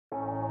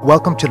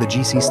Welcome to the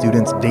GC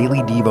Students Daily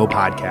Devo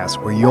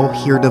podcast, where you'll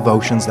hear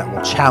devotions that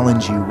will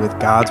challenge you with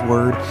God's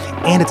Word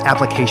and its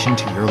application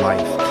to your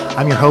life.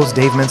 I'm your host,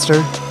 Dave Minster,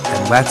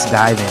 and let's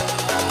dive in.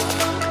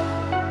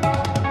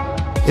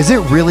 Is it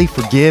really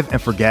forgive and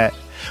forget?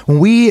 When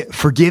we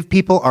forgive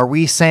people, are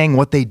we saying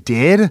what they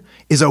did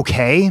is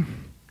okay?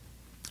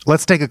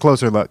 Let's take a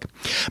closer look.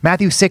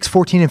 Matthew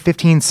 6:14 and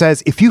 15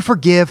 says, if you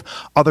forgive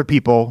other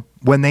people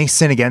when they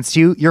sin against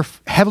you, your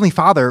heavenly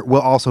Father will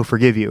also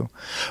forgive you.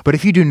 But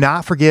if you do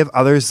not forgive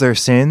others their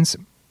sins,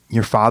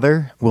 your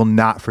Father will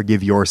not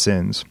forgive your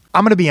sins.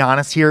 I'm going to be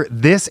honest here.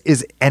 This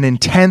is an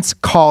intense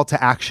call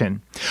to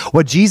action.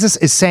 What Jesus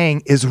is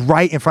saying is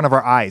right in front of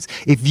our eyes.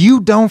 If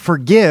you don't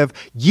forgive,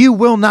 you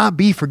will not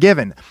be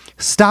forgiven.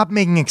 Stop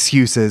making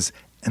excuses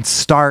and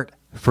start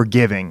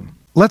forgiving.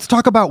 Let's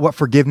talk about what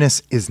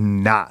forgiveness is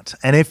not.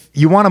 And if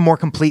you want a more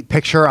complete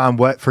picture on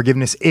what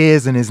forgiveness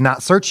is and is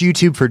not, search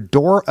YouTube for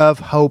Door of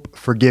Hope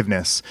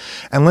Forgiveness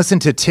and listen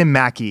to Tim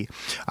Mackie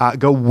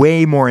go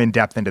way more in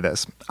depth into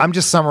this. I'm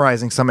just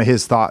summarizing some of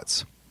his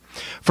thoughts.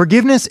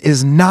 Forgiveness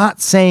is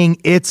not saying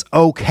it's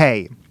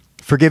okay.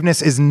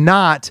 Forgiveness is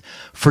not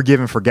forgive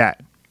and forget.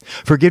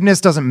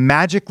 Forgiveness doesn't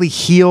magically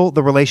heal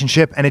the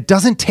relationship, and it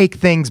doesn't take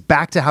things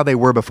back to how they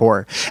were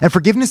before. And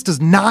forgiveness does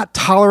not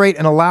tolerate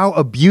and allow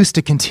abuse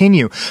to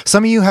continue.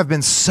 Some of you have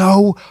been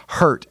so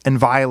hurt and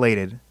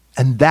violated,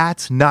 and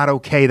that's not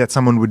okay that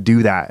someone would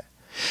do that.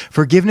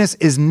 Forgiveness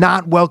is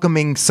not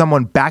welcoming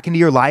someone back into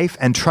your life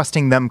and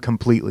trusting them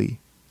completely.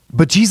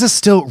 But Jesus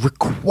still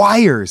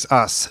requires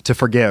us to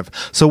forgive.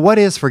 So what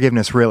is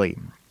forgiveness really?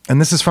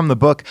 And this is from the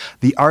book,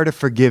 The Art of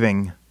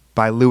Forgiving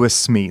by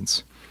Lewis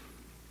Smedes.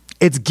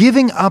 It's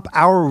giving up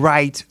our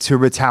right to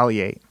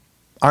retaliate.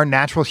 Our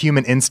natural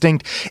human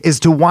instinct is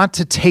to want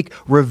to take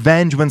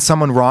revenge when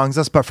someone wrongs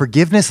us, but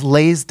forgiveness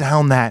lays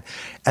down that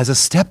as a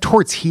step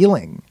towards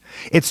healing.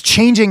 It's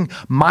changing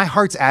my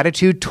heart's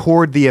attitude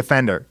toward the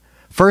offender.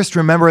 First,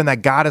 remembering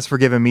that God has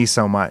forgiven me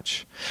so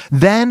much.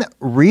 Then,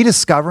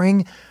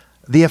 rediscovering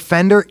the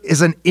offender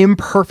is an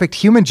imperfect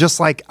human just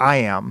like I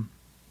am.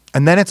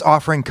 And then it's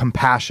offering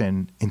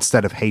compassion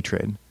instead of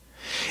hatred.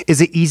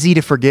 Is it easy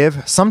to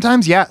forgive?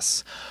 Sometimes,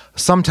 yes.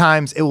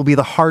 Sometimes it will be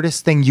the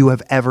hardest thing you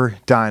have ever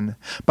done.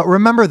 But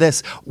remember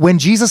this, when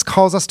Jesus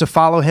calls us to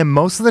follow him,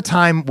 most of the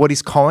time what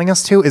he's calling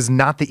us to is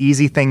not the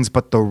easy things,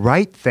 but the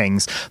right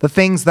things, the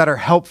things that are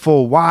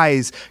helpful,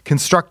 wise,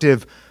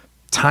 constructive,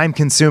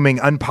 time-consuming,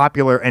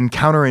 unpopular, and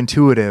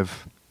counterintuitive.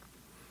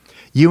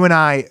 You and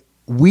I,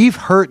 we've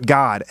hurt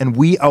God, and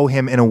we owe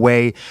him in a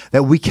way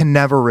that we can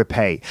never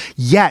repay.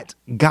 Yet,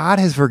 God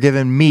has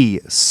forgiven me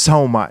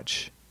so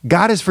much.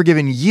 God has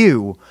forgiven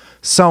you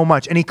so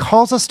much, and he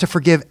calls us to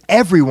forgive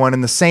everyone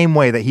in the same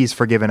way that he's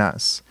forgiven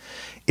us.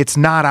 It's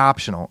not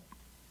optional.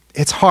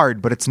 It's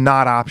hard, but it's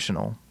not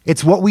optional.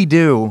 It's what we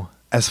do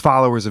as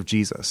followers of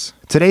Jesus.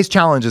 Today's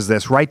challenge is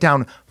this: write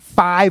down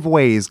 5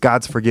 ways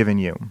God's forgiven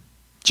you.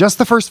 Just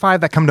the first 5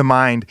 that come to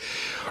mind.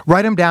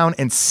 Write them down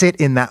and sit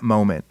in that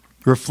moment,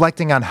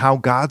 reflecting on how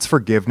God's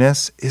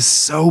forgiveness is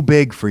so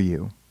big for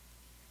you.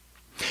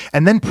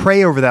 And then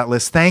pray over that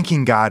list,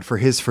 thanking God for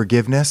his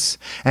forgiveness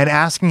and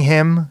asking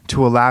him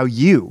to allow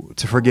you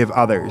to forgive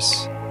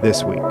others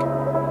this week.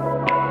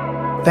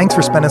 Thanks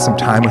for spending some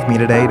time with me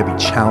today to be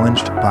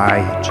challenged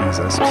by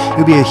Jesus. It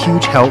would be a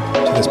huge help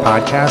to this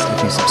podcast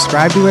if you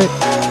subscribe to it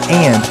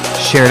and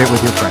shared it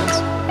with your friends.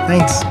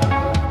 Thanks.